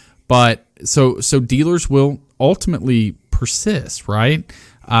 3. But so dealers will ultimately persist, right?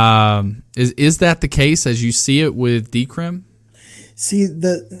 Is that the case as you see it with decrim? See,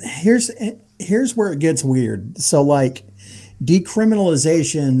 here's where it gets weird. So like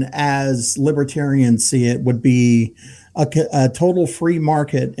decriminalization as libertarians see it would be a total free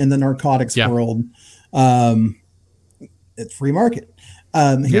market in the narcotics world. It's free market.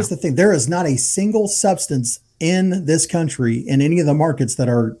 Here's the thing. There is not a single substance in this country in any of the markets that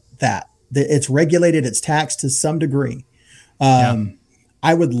are that. It's regulated. It's taxed to some degree.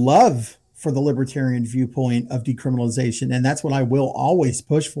 I would love for the libertarian viewpoint of decriminalization, and that's what I will always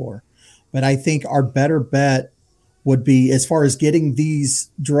push for. But I think our better bet would be, as far as getting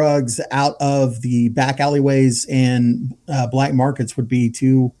these drugs out of the back alleyways and black markets, would be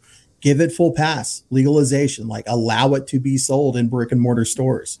to give it full pass, legalization, like allow it to be sold in brick and mortar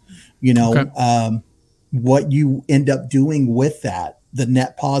stores. What you end up doing with that, the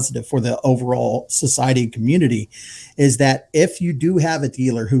net positive for the overall society and community, is that if you do have a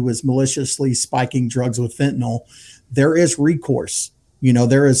dealer who is maliciously spiking drugs with fentanyl, there is recourse.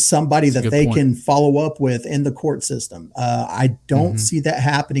 There is somebody that they can follow up with in the court system. I don't see that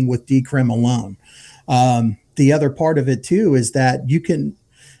happening with decrim alone. The other part of it too is that you can,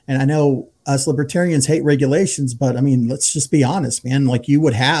 and I know us libertarians hate regulations, but I mean, let's just be honest, man. Like you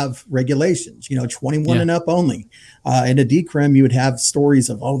would have regulations, 21 and up only. In a decrim, you would have stories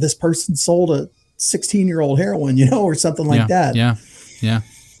of, oh, this person sold a 16-year-old heroin, or something like that. Yeah.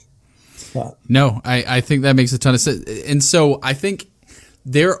 But, no, I think that makes a ton of sense. And so I think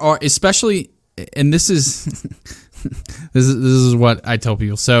there are, especially, and this is this is what I tell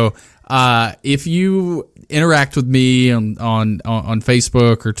people. So if you interact with me on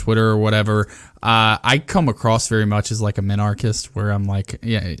Facebook or Twitter or whatever, I come across very much as like a minarchist, where I'm like,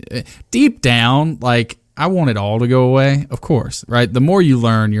 deep down, like I want it all to go away, of course, right? The more you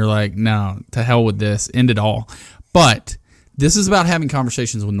learn, you're like, no, to hell with this, end it all. But this is about having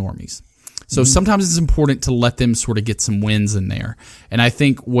conversations with normies. So sometimes it's important to let them sort of get some wins in there. And I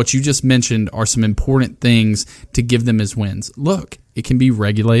think what you just mentioned are some important things to give them as wins. Look, it can be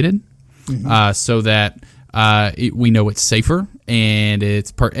regulated so that we know it's safer, and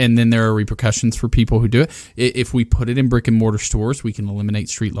and then there are repercussions for people who do it. If we put it in brick and mortar stores, we can eliminate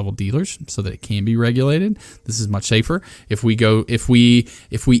street level dealers so that it can be regulated. This is much safer. If we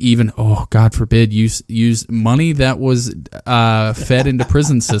even, oh God forbid, use money that was fed into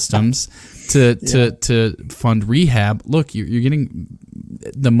prison systems to fund rehab. Look, you're getting,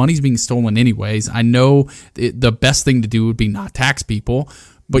 the money's being stolen anyways. I know the best thing to do would be not tax people,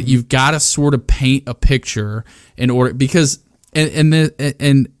 but you've got to sort of paint a picture in order, because and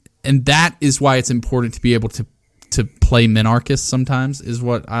that is why it's important to be able to play minarchist sometimes, is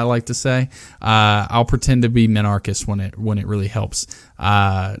what I like to say. I'll pretend to be minarchist when it really helps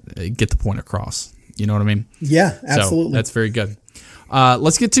get the point across. You know what I mean? Yeah, absolutely. So that's very good.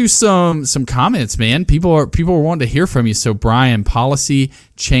 Let's get to some comments, man. People are wanting to hear from you. So Brian, policy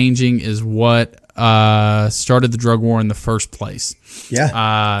changing is what started the drug war in the first place.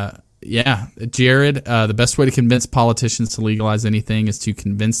 Jared, the best way to convince politicians to legalize anything is to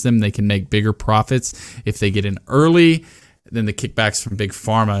convince them they can make bigger profits if they get in early. Then the kickbacks from big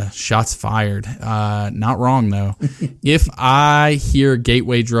pharma, shots fired. Not wrong though. If I hear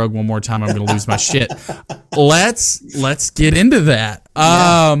gateway drug one more time, I'm going to lose my shit. Let's get into that.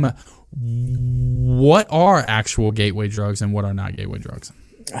 What are actual gateway drugs and what are not gateway drugs?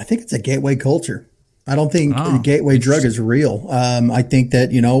 I think it's a gateway culture. I don't think the gateway drug is real. I think that,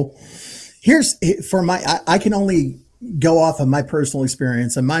 I can only go off of my personal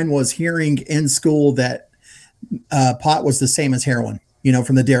experience, and mine was hearing in school that pot was the same as heroin,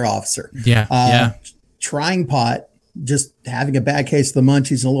 from the DARE officer. Trying pot, just having a bad case of the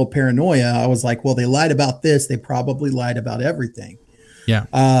munchies and a little paranoia. I was like, well, they lied about this. They probably lied about everything.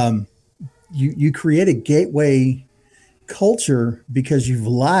 You create a gateway culture because you've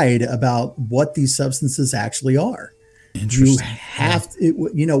lied about what these substances actually are. You have to,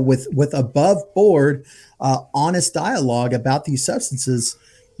 with above board, honest dialogue about these substances.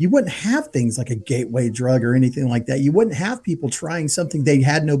 You wouldn't have things like a gateway drug or anything like that. You wouldn't have people trying something they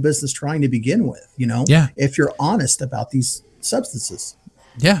had no business trying to begin with, if you're honest about these substances.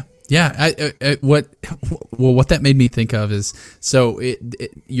 Yeah. Yeah, what that made me think of is, so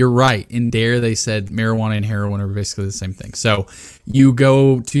you're right. In DARE, they said marijuana and heroin are basically the same thing. So you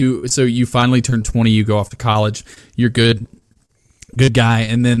finally turn 20, you go off to college, you're good guy,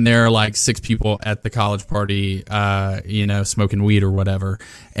 and then there are like 6 people at the college party, smoking weed or whatever,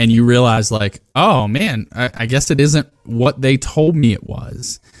 and you realize like, oh man, I guess it isn't what they told me it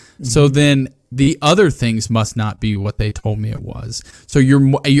was. Mm-hmm. So then the other things must not be what they told me it was. So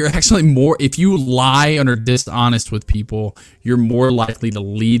you're actually more, if you lie and are dishonest with people, you're more likely to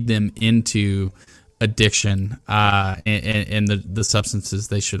lead them into addiction and the substances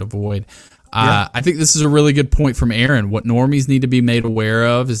they should avoid. I think this is a really good point from Aaron. What normies need to be made aware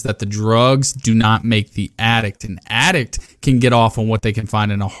of is that the drugs do not make the addict. An addict can get off on what they can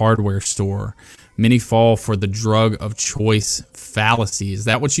find in a hardware store. Many fall for the drug of choice fallacy. Is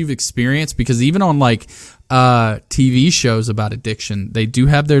that what you've experienced? Because even on like TV shows about addiction, they do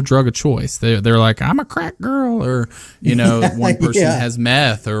have their drug of choice. They're like, I'm a crack girl, or one person has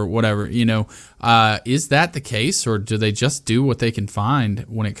meth or whatever. Is that the case, or do they just do what they can find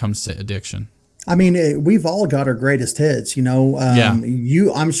when it comes to addiction? I mean, we've all got our greatest hits,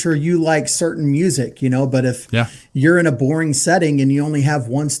 I'm sure you like certain music, but if you're in a boring setting and you only have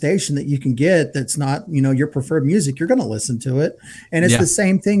one station that you can get that's not, your preferred music, you're going to listen to it. And it's the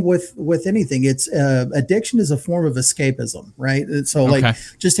same thing with anything. It's addiction is a form of escapism, right? So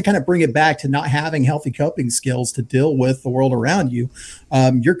just to kind of bring it back to not having healthy coping skills to deal with the world around you,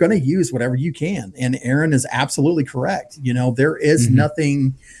 you're going to use whatever you can. And Aaron is absolutely correct. There is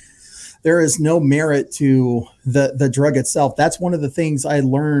nothing. There is no merit to the drug itself. That's one of the things I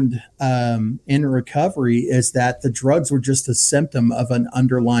learned in recovery, is that the drugs were just a symptom of an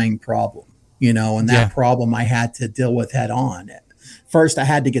underlying problem, and that problem I had to deal with head on. First, I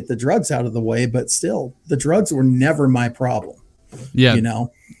had to get the drugs out of the way, but still, the drugs were never my problem. Yeah.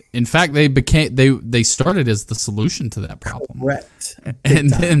 In fact, they started as the solution to that problem. Correct. And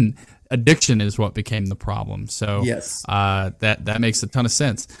then addiction is what became the problem. So yes, that makes a ton of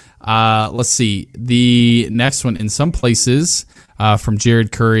sense. Let's see. The next one, in some places, from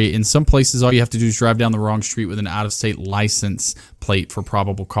Jared Curry, in some places, all you have to do is drive down the wrong street with an out-of-state license plate for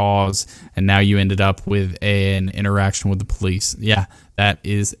probable cause, and now you ended up with an interaction with the police. Yeah, that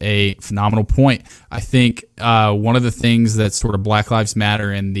is a phenomenal point. I think one of the things that sort of Black Lives Matter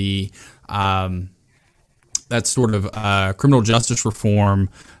and the that sort of criminal justice reform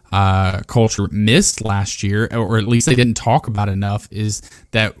culture missed last year, or at least they didn't talk about enough, is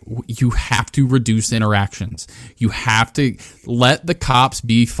that you have to reduce interactions. You have to let the cops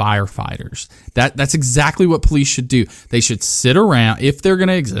be firefighters. That's exactly what police should do. They should sit around, if they're going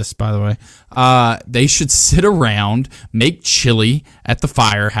to exist, by the way, they should sit around, make chili at the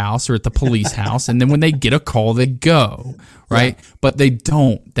firehouse or at the police house, and then when they get a call, they go. Right? Yeah. But they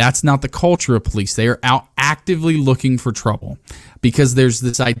don't. That's not the culture of police. They are out actively looking for trouble, because there's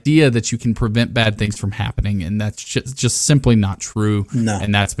this idea that you can prevent bad things from happening, and that's just simply not true. No.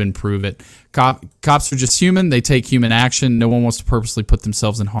 And that's been proven. Cops are just human. They take human action. No one wants to purposely put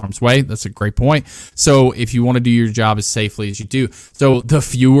themselves in harm's way. That's a great point. So if you want to do your job as safely as you do, so the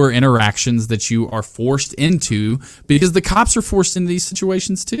fewer interactions that you are forced into, because the cops are forced into these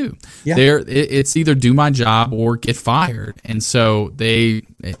situations too. Yeah. It's either do my job or get fired. And so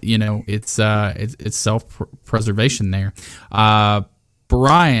it's self-preservation there.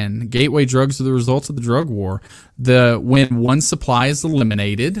 Brian, gateway drugs are the results of the drug war. When one supply is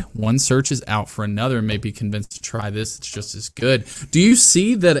eliminated, one searches out for another and may be convinced to try this. It's just as good. Do you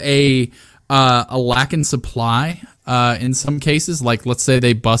see that a lack in supply in some cases, like let's say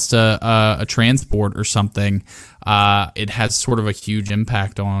they bust a transport or something, it has sort of a huge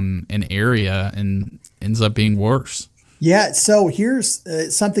impact on an area and ends up being worse? Yeah. So here's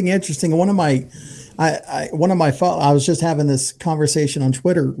something interesting. I was just having this conversation on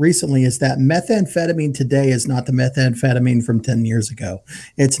Twitter recently, is that methamphetamine today is not the methamphetamine from 10 years ago.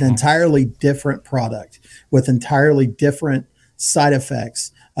 It's an entirely different product with entirely different side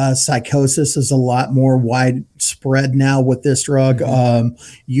effects. Psychosis is a lot more widespread now with this drug.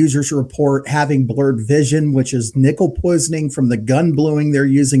 Users report having blurred vision, which is nickel poisoning from the gun blowing they're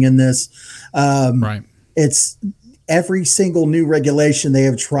using in this. Right. It's every single new regulation they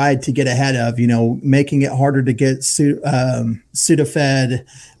have tried to get ahead of, making it harder to get Sudafed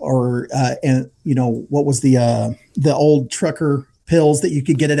or, what was the old trucker pills that you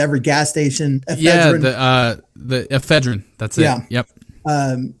could get at every gas station. Ephedrine. Yeah, the ephedrine. That's it. Yeah. Yep.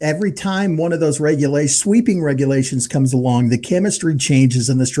 Every time one of those sweeping regulations comes along, the chemistry changes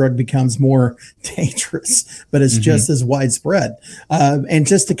and this drug becomes more dangerous, but it's just as widespread. And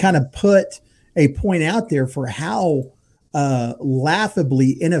just to kind of put a point out there for how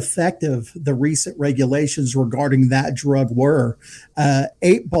laughably ineffective the recent regulations regarding that drug were.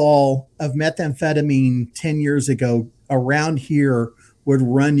 8 ball of methamphetamine 10 years ago around here would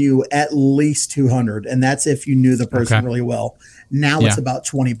run you at least 200, and that's if you knew the person really well. Now it's about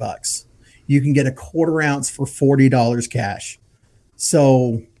 $20. You can get a 1/4 ounce for $40 cash.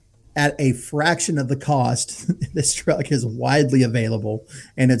 So at a fraction of the cost, this drug is widely available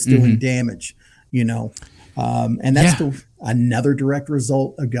and it's doing damage, and that's another direct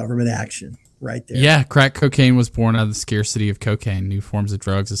result of government action right there. Yeah, crack cocaine was born out of the scarcity of cocaine. New forms of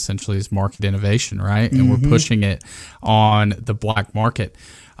drugs essentially is market innovation, right? And we're pushing it on the black market.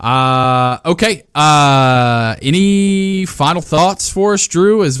 Okay. Any final thoughts for us,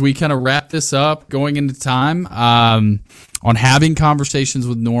 Drew, as we kind of wrap this up going into time on having conversations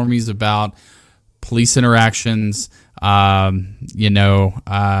with normies about police interactions, addiction,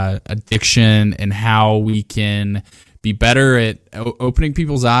 and how we can be better at opening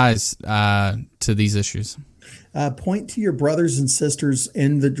people's eyes to these issues? Point to your brothers and sisters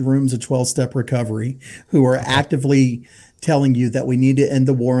in the rooms of 12-step recovery who are actively telling you that we need to end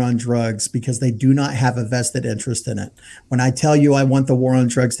the war on drugs because they do not have a vested interest in it. When I tell you I want the war on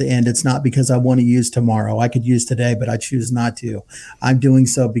drugs to end, it's not because I want to use tomorrow. I could use today, but I choose not to. I'm doing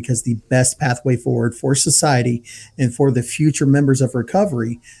so because the best pathway forward for society and for the future members of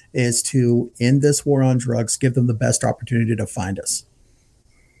recovery is to end this war on drugs, give them the best opportunity to find us.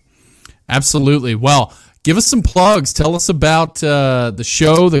 Absolutely. Well, give us some plugs. Tell us about the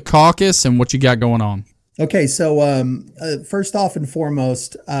show, the caucus, and what you got going on. Okay, so first off and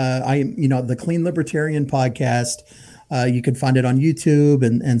foremost, the Clean Libertarian podcast. You can find it on YouTube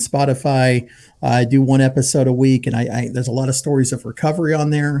and Spotify. I do 1 episode a week, and there's a lot of stories of recovery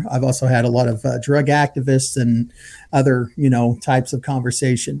on there. I've also had a lot of drug activists and other types of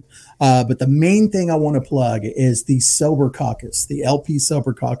conversation. But the main thing I want to plug is the Sober Caucus, the LP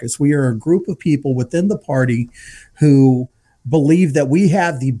Sober Caucus. We are a group of people within the party who believe that we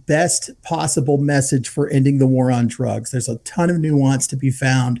have the best possible message for ending the war on drugs. There's a ton of nuance to be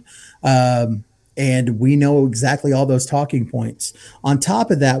found. And we know exactly all those talking points. On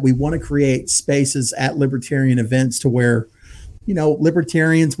top of that, we want to create spaces at libertarian events to where,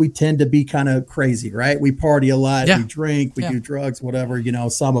 libertarians, we tend to be kind of crazy, right? We party a lot, we drink, we do drugs, whatever,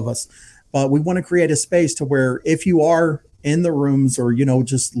 some of us. But we want to create a space to where if you are in the rooms or,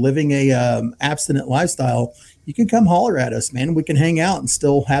 just living a abstinent lifestyle, you can come holler at us, man. We can hang out and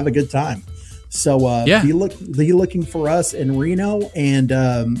still have a good time. So be looking for us in Reno, and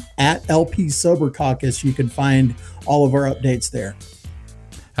at LP Sober Caucus, you can find all of our updates there.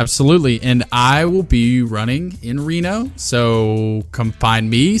 Absolutely. And I will be running in Reno, so come find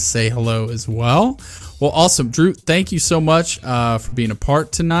me, say hello as well. Well, awesome. Drew, thank you so much for being a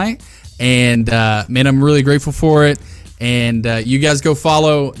part tonight. And man, I'm really grateful for it. And you guys go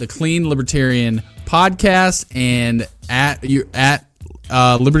follow the Clean Libertarian podcast and at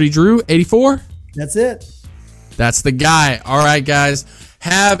Liberty Drew 84. That's it. That's the guy. All right, guys.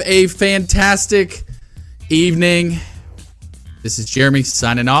 Have a fantastic evening. This is Jeremy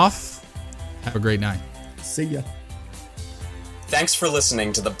signing off. Have a great night. See ya. Thanks for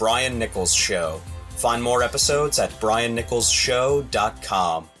listening to The Brian Nichols Show. Find more episodes at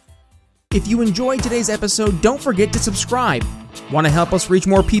briannicholsshow.com. If you enjoyed today's episode, don't forget to subscribe. Want to help us reach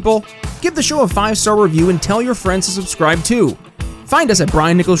more people? Give the show a 5-star review and tell your friends to subscribe too. Find us at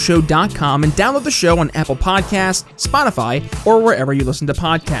briannicholsshow.com and download the show on Apple Podcasts, Spotify, or wherever you listen to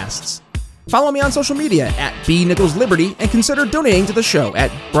podcasts. Follow me on social media at bnicholsliberty and consider donating to the show at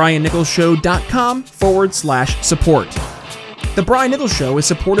briannicholsshow.com/support. The Brian Nichols Show is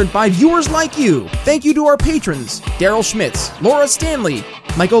supported by viewers like you. Thank you to our patrons, Daryl Schmitz, Laura Stanley,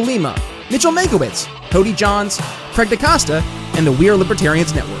 Michael Lima, Mitchell Makowitz, Cody Johns, Craig DaCosta, and the We Are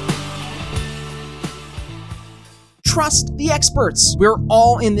Libertarians Network. Trust the experts. We're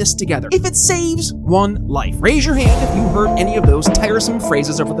all in this together. If it saves one life, raise your hand if you heard any of those tiresome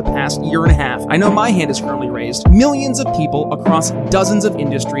phrases over the past year and a half. I know my hand is currently raised. Millions of people across dozens of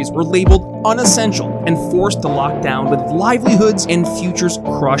industries were labeled unessential and forced to lock down with livelihoods and futures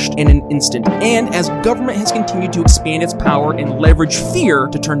crushed in an instant. And as government has continued to expand its power and leverage fear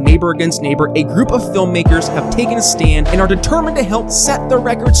to turn neighbor against neighbor, a group of filmmakers have taken a stand and are determined to help set the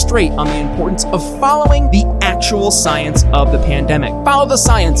record straight on the importance of following the actual science of the pandemic. Follow the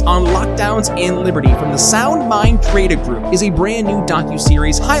Science on Lockdowns and Liberty from the Sound Mind Creative Group is a brand new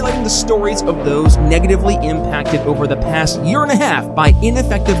docuseries highlighting the stories of those negatively impacted over the past year and a half by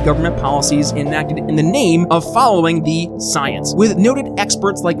ineffective government policies enacted in the name of following the science. With noted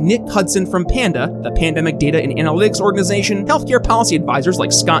experts like Nick Hudson from PANDA, the Pandemic Data and Analytics Organization, healthcare policy advisors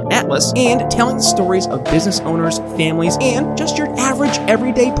like Scott Atlas, and telling the stories of business owners, families, and just your average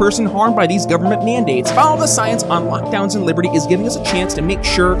everyday person harmed by these government mandates. Follow the Science on Lockdowns and Liberty is giving us a chance to make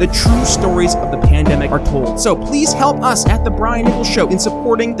sure the true stories of the pandemic are told. So please help us at The Brian Nichols Show in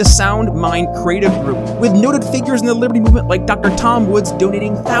supporting the Sound Mind Creative Group. With noted figures in the Liberty movement like Dr. Tom Woods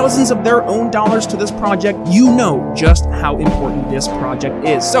donating thousands of their own dollars to this project, you know just how important this project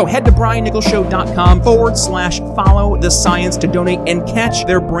is. So head to briannicholsshow.com/follow the science to donate and catch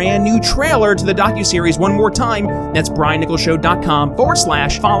their brand new trailer to the docuseries one more time. That's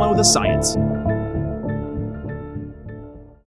briannicholsshow.com/follow the science.